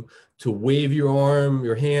ask you to wave your arm,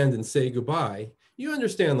 your hand, and say goodbye, you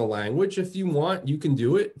understand the language. If you want, you can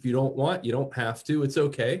do it. If you don't want, you don't have to. It's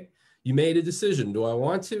okay. You made a decision. Do I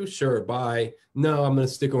want to? Sure, bye. No, I'm going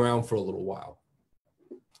to stick around for a little while.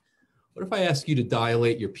 What if I ask you to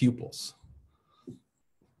dilate your pupils?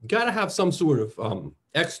 You got to have some sort of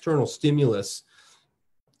external stimulus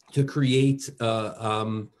to create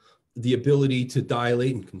the ability to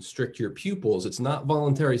dilate and constrict your pupils. It's not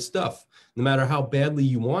voluntary stuff. No matter how badly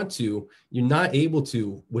you want to, you're not able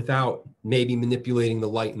to without maybe manipulating the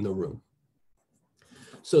light in the room.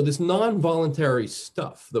 So this non-voluntary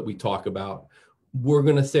stuff that we talk about, we're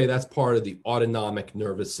going to say that's part of the autonomic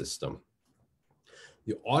nervous system.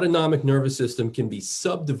 The autonomic nervous system can be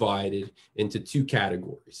subdivided into two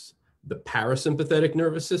categories: the parasympathetic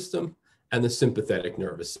nervous system and the sympathetic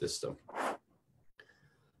nervous system.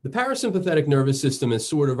 The parasympathetic nervous system is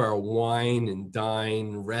sort of our wine and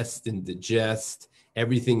dine, rest and digest.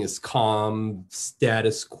 Everything is calm,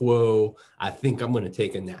 status quo. I think I'm going to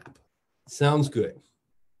take a nap. Sounds good.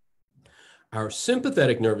 Our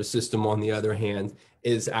sympathetic nervous system, on the other hand,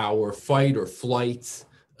 is our fight or flight.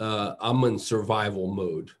 I'm in survival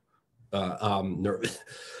mode. Nervous.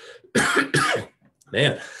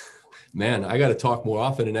 Man, I got to talk more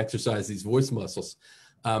often and exercise these voice muscles.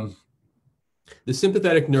 The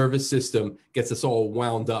sympathetic nervous system gets us all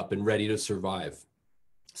wound up and ready to survive.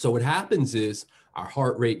 So what happens is our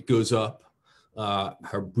heart rate goes up,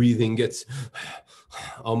 our breathing gets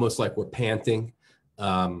almost like we're panting,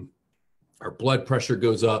 our blood pressure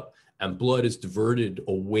goes up, and blood is diverted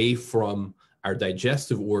away from our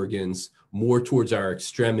digestive organs more towards our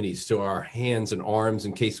extremities, to our hands and arms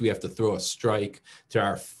in case we have to throw a strike, to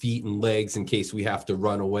our feet and legs in case we have to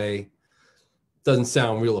run away. Doesn't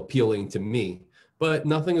sound real appealing to me, but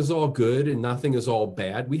nothing is all good and nothing is all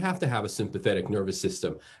bad. We have to have a sympathetic nervous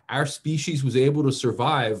system. Our species was able to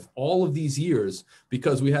survive all of these years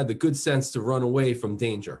because we had the good sense to run away from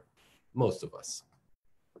danger, most of us.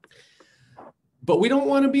 But we don't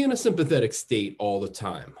want to be in a sympathetic state all the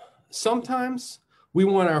time. Sometimes we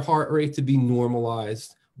want our heart rate to be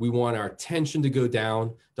normalized. We want our tension to go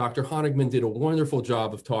down. Dr. Honigman did a wonderful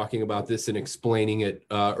job of talking about this and explaining it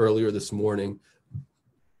earlier this morning.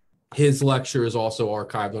 His lecture is also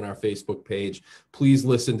archived on our Facebook page. Please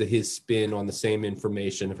listen to his spin on the same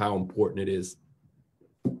information of how important it is.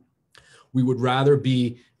 We would rather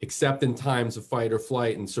be, except in times of fight or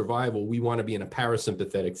flight and survival, we want to be in a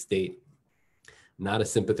parasympathetic state, not a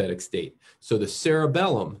sympathetic state. So the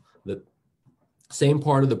cerebellum, the same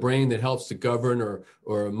part of the brain that helps to govern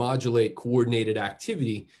or modulate coordinated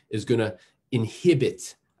activity, is going to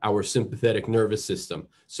inhibit our sympathetic nervous system.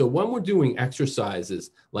 So when we're doing exercises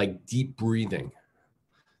like deep breathing,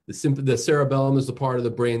 the cerebellum is the part of the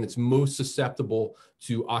brain that's most susceptible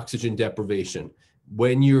to oxygen deprivation.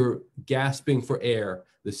 When you're gasping for air,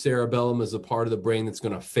 the cerebellum is the part of the brain that's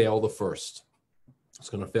going to fail the first. It's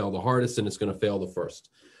going to fail the hardest and it's going to fail the first.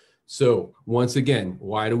 So once again,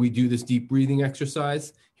 why do we do this deep breathing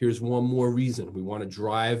exercise? Here's one more reason. We want to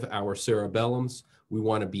drive our cerebellums. We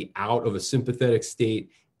want to be out of a sympathetic state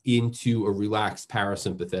into a relaxed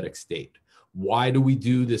parasympathetic state. Why do we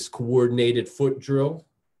do this coordinated foot drill?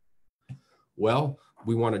 Well,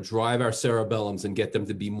 we want to drive our cerebellums and get them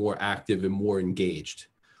to be more active and more engaged.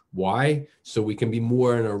 Why? So we can be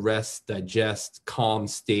more in a rest, digest, calm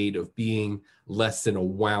state of being less than a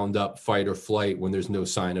wound up fight or flight when there's no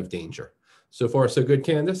sign of danger. So far, so good,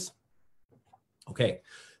 Candace? Okay,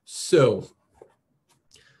 so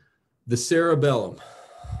the cerebellum.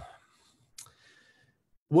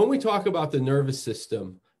 When we talk about the nervous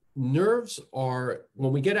system, nerves are,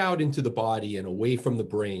 when we get out into the body and away from the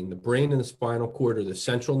brain and the spinal cord are the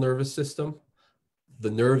central nervous system. The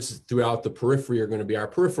nerves throughout the periphery are going to be our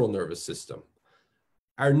peripheral nervous system.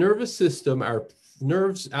 Our nervous system, our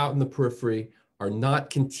nerves out in the periphery are not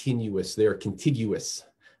continuous, they are contiguous.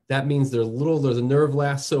 That means there's a nerve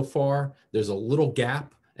lasts so far, there's a little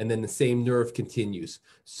gap, and then the same nerve continues.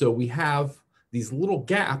 So we have these little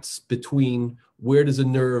gaps between where does a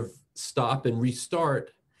nerve stop and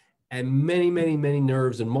restart, and many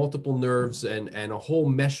nerves and multiple nerves and a whole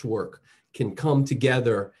meshwork can come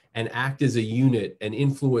together and act as a unit and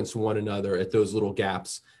influence one another at those little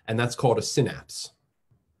gaps, and that's called a synapse.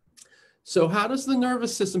 So how does the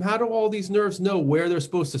nervous system, how do all these nerves know where they're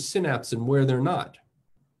supposed to synapse and where they're not?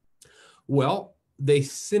 Well, they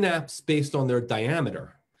synapse based on their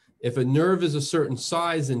diameter. If a nerve is a certain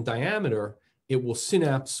size and diameter, it will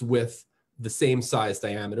synapse with the same size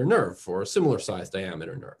diameter nerve or a similar size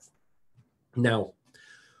diameter nerve. Now,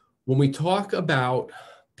 when we talk about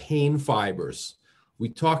pain fibers, we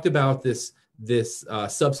talked about this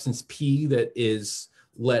substance P that is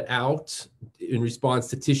let out in response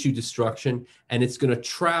to tissue destruction, and it's going to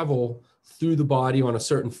travel through the body on a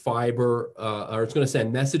certain fiber, or it's going to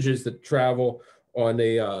send messages that travel on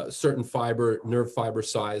a certain fiber, nerve fiber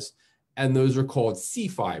size, and those are called C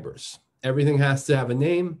fibers. Everything has to have a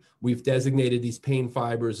name. We've designated these pain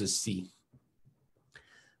fibers as C.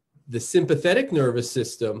 The sympathetic nervous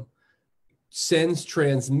system sends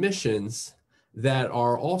transmissions that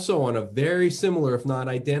are also on a very similar, if not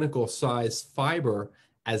identical, size fiber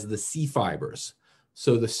as the C fibers.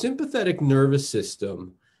 So the sympathetic nervous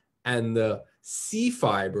system and the C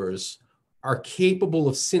fibers are capable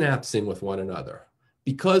of synapsing with one another.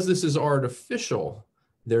 Because this is artificial,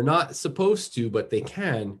 they're not supposed to, but they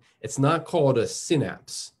can. It's not called a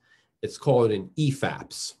synapse. It's called an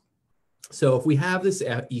EFAPS. So if we have this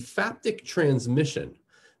ephaptic transmission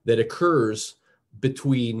that occurs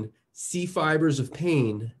between C fibers of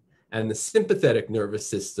pain and the sympathetic nervous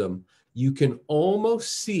system, you can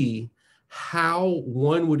almost see how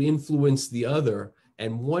one would influence the other,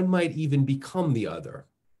 and one might even become the other.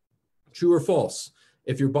 True or false?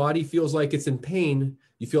 If your body feels like it's in pain,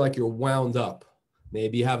 you feel like you're wound up.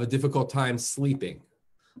 Maybe you have a difficult time sleeping.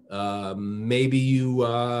 Maybe you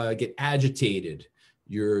get agitated.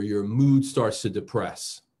 Your mood starts to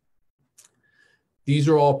depress. These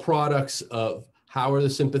are all products of how are the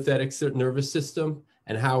sympathetic nervous system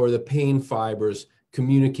and how are the pain fibers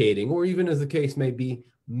communicating, or even as the case may be,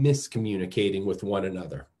 miscommunicating with one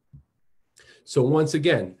another. So once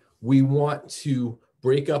again, we want to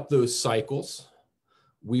break up those cycles.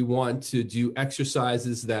 We want to do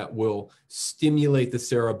exercises that will stimulate the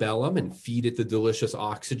cerebellum and feed it the delicious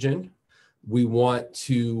oxygen. We want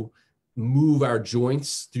to move our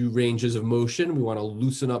joints through ranges of motion. We want to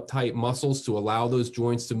loosen up tight muscles to allow those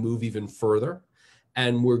joints to move even further.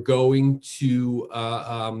 And we're going to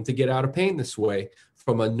get out of pain this way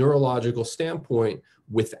from a neurological standpoint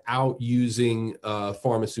without using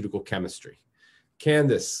pharmaceutical chemistry.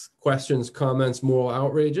 Candace, questions, comments, moral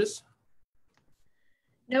outrages?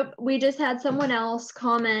 Nope, we just had someone else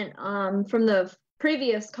comment from the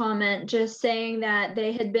previous comment, just saying that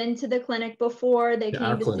they had been to the clinic before. They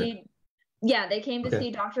came to see, yeah, they came to see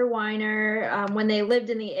Dr. Weiner when they lived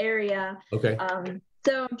in the area. Okay.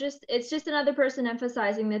 So it's just another person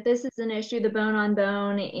emphasizing that this is an issue, the bone on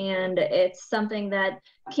bone, and it's something that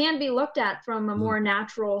can be looked at from a more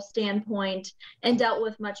natural standpoint and dealt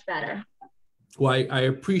with much better. Well, I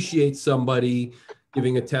appreciate somebody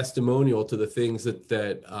giving a testimonial to the things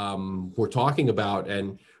that we're talking about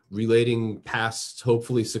and relating past,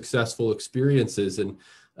 hopefully successful experiences. And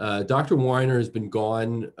Dr. Weiner has been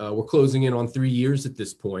gone. We're closing in on 3 years at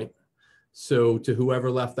this point. So to whoever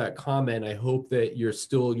left that comment, I hope that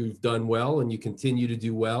you've done well and you continue to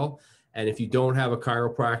do well. And if you don't have a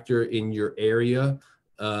chiropractor in your area,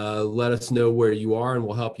 let us know where you are and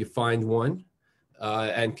we'll help you find one.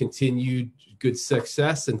 And continued good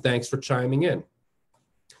success. And thanks for chiming in.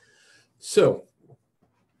 So,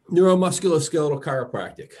 neuromusculoskeletal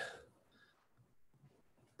chiropractic.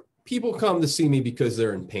 People come to see me because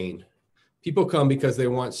they're in pain. People come because they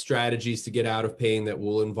want strategies to get out of pain that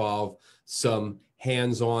will involve some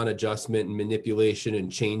hands-on adjustment and manipulation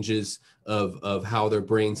and changes of how their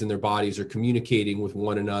brains and their bodies are communicating with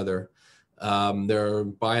one another. They're,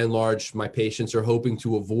 by and large, my patients are hoping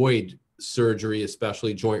to avoid surgery,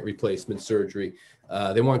 especially joint replacement surgery.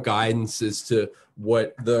 They want guidance as to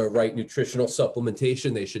what the right nutritional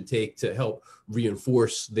supplementation they should take to help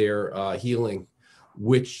reinforce their healing.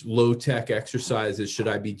 Which low-tech exercises should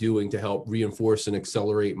I be doing to help reinforce and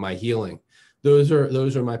accelerate my healing? Those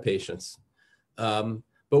are my patients. But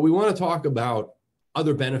we want to talk about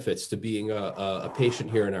other benefits to being a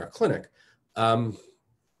patient here in our clinic. I'm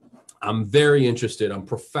very interested. I'm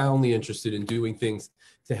profoundly interested in doing things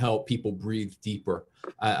to help people breathe deeper.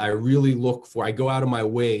 I really I go out of my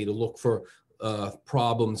way to look for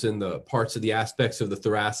problems in the parts of the aspects of the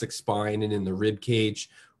thoracic spine and in the rib cage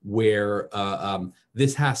where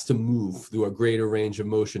this has to move through a greater range of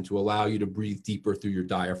motion to allow you to breathe deeper through your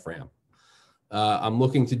diaphragm. I'm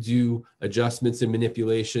looking to do adjustments and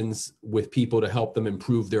manipulations with people to help them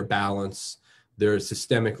improve their balance, their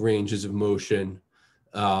systemic ranges of motion,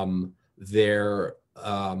 their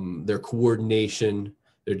coordination,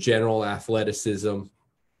 their general athleticism.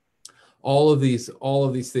 All of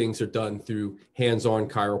these things are done through hands-on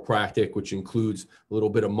chiropractic, which includes a little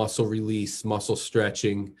bit of muscle release, muscle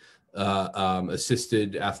stretching,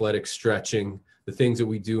 assisted athletic stretching, the things that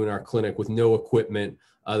we do in our clinic with no equipment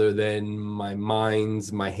other than my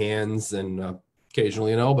minds, my hands, and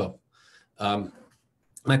occasionally an elbow.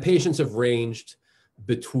 My patients have ranged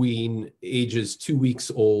between ages 2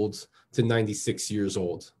 weeks old to 96 years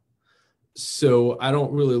old. So I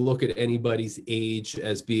don't really look at anybody's age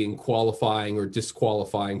as being qualifying or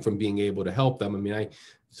disqualifying from being able to help them. I mean, I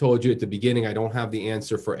told you at the beginning, I don't have the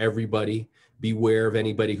answer for everybody. Beware of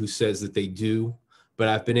anybody who says that they do, but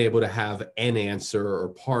I've been able to have an answer or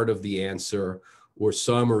part of the answer or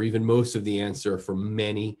some or even most of the answer for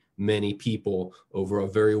many, many people over a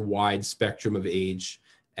very wide spectrum of age.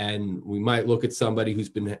 And we might look at somebody who's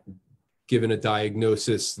been given a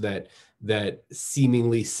diagnosis that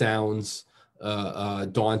seemingly sounds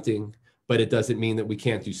daunting, but it doesn't mean that we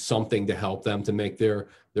can't do something to help them to make their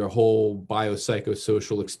whole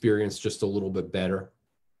biopsychosocial experience just a little bit better.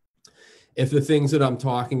 If the things that I'm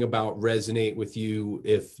talking about resonate with you,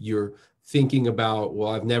 if you're thinking about,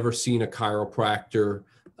 well, I've never seen a chiropractor,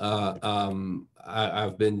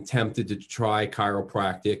 I've been tempted to try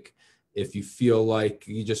chiropractic. If you feel like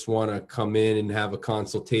you just want to come in and have a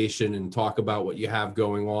consultation and talk about what you have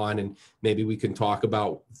going on, and maybe we can talk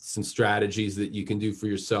about some strategies that you can do for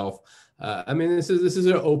yourself. I mean, this is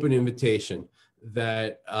an open invitation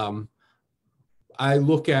that I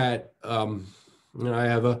look at. I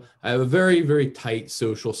have a very, very tight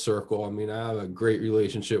social circle. I mean, I have a great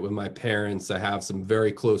relationship with my parents. I have some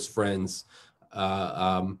very close friends.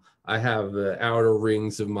 I have the outer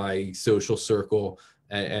rings of my social circle.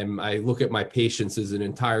 And I look at my patients as an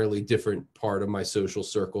entirely different part of my social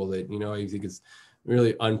circle that, I think it's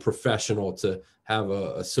really unprofessional to have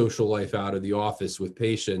a social life out of the office with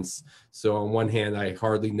patients. So on one hand, I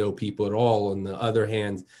hardly know people at all. On the other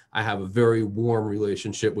hand, I have a very warm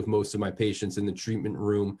relationship with most of my patients in the treatment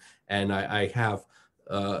room. And I have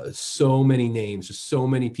so many names, just so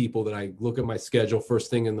many people that I look at my schedule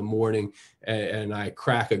first thing in the morning and I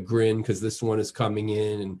crack a grin because this one is coming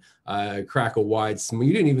in, and I crack a wide smile.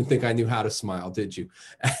 You didn't even think I knew how to smile, did you?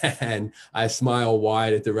 And I smile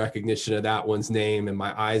wide at the recognition of that one's name, and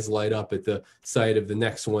my eyes light up at the sight of the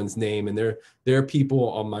next one's name. And there are people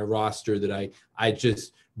on my roster that I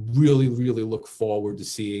just really, really look forward to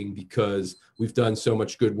seeing because we've done so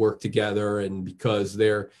much good work together, and because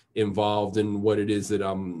they're involved in what it is that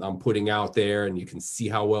I'm putting out there, and you can see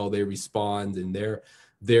how well they respond, and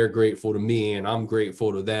they're grateful to me and I'm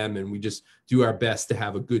grateful to them, and we just do our best to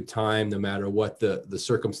have a good time no matter what the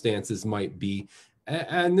circumstances might be.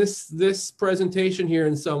 And this presentation here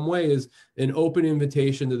in some way is an open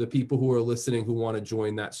invitation to the people who are listening who want to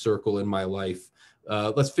join that circle in my life.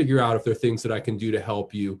 Let's figure out if there are things that I can do to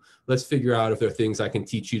help you. Let's figure out if there are things I can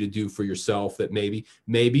teach you to do for yourself that maybe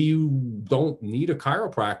you don't need a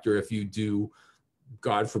chiropractor. If you do,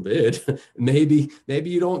 God forbid, maybe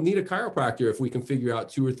you don't need a chiropractor if we can figure out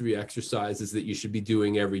 2 or 3 exercises that you should be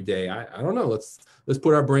doing every day. I don't know. Let's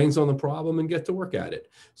put our brains on the problem and get to work at it.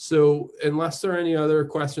 So unless there are any other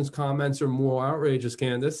questions, comments, or more outrages,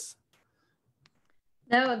 Candace.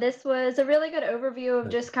 No, this was a really good overview of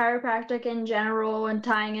just chiropractic in general and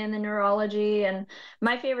tying in the neurology. And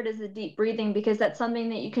my favorite is the deep breathing because that's something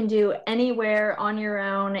that you can do anywhere on your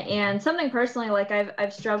own, and something personally like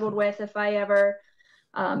I've struggled with if I ever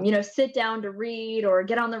sit down to read or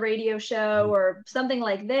get on the radio show or something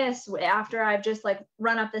like this after I've just like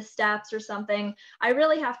run up the steps or something. I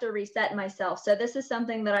really have to reset myself. So this is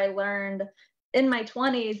something that I learned in my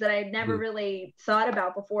 20s that I'd never really thought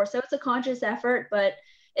about before. So it's a conscious effort, but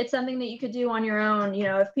it's something that you could do on your own.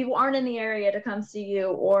 If people aren't in the area to come see you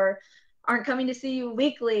or aren't coming to see you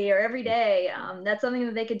weekly or every day, that's something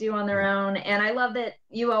that they could do on their own. And I love that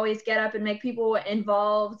you always get up and make people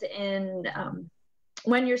involved in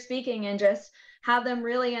when you're speaking and just have them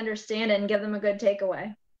really understand it and give them a good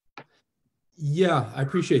takeaway. Yeah, I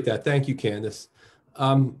appreciate that. Thank you, Candace.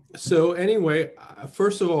 So anyway,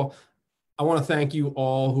 first of all, I want to thank you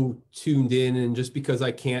all who tuned in, and just because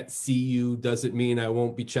I can't see you doesn't mean I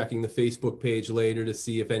won't be checking the Facebook page later to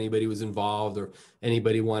see if anybody was involved or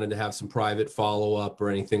anybody wanted to have some private follow-up or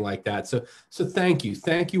anything like that. So thank you.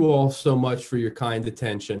 Thank you all so much for your kind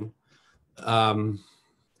attention.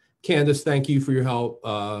 Candace, thank you for your help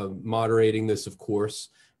moderating this, of course.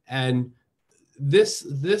 And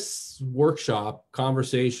this workshop,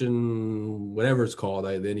 conversation, whatever it's called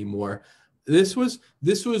anymore, this was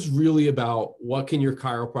really about what can your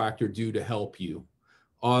chiropractor do to help you.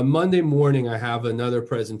 On Monday morning, I have another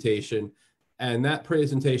presentation, and that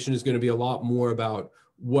presentation is going to be a lot more about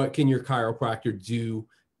what can your chiropractor do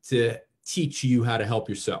to teach you how to help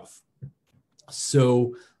yourself.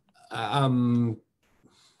 So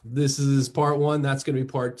this is part one. That's going to be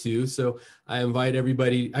part two. So I invite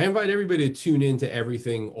everybody to tune into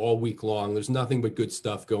everything all week long. There's nothing but good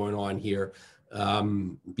stuff going on here.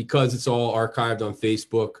 Because it's all archived on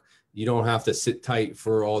Facebook, you don't have to sit tight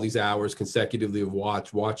for all these hours consecutively of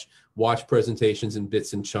watch presentations in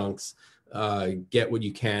bits and chunks, get what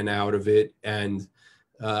you can out of it. And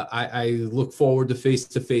I look forward to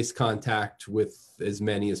face-to-face contact with as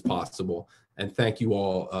many as possible. And thank you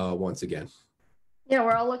all once again. Yeah,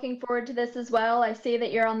 we're all looking forward to this as well. I see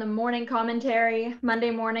that you're on the morning commentary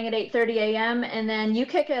Monday morning at 8:30 a.m. and then you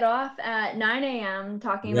kick it off at 9 a.m.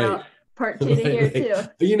 talking about part two to here too.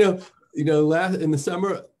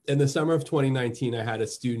 In the summer of 2019, I had a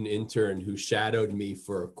student intern who shadowed me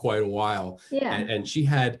for quite a while. Yeah. And she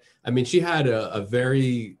had a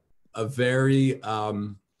very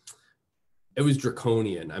it was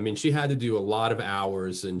draconian. I mean, she had to do a lot of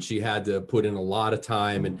hours and she had to put in a lot of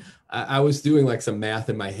time. And I was doing like some math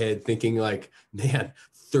in my head thinking like, man,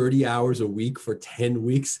 30 hours a week for 10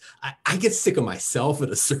 weeks. I get sick of myself at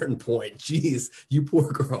a certain point. Jeez, you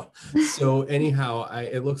poor girl. So anyhow,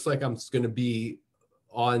 it looks like I'm going to be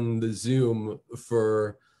on the Zoom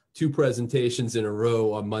for 2 presentations in a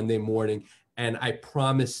row on Monday morning. And I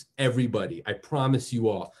promise everybody, I promise you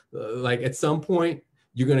all, like at some point,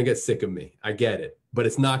 you're going to get sick of me. I get it, but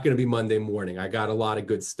it's not going to be Monday morning. I got a lot of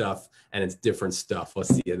good stuff and it's different stuff. I'll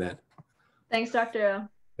see you then. Thanks, Dr. O.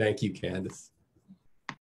 Thank you, Candace.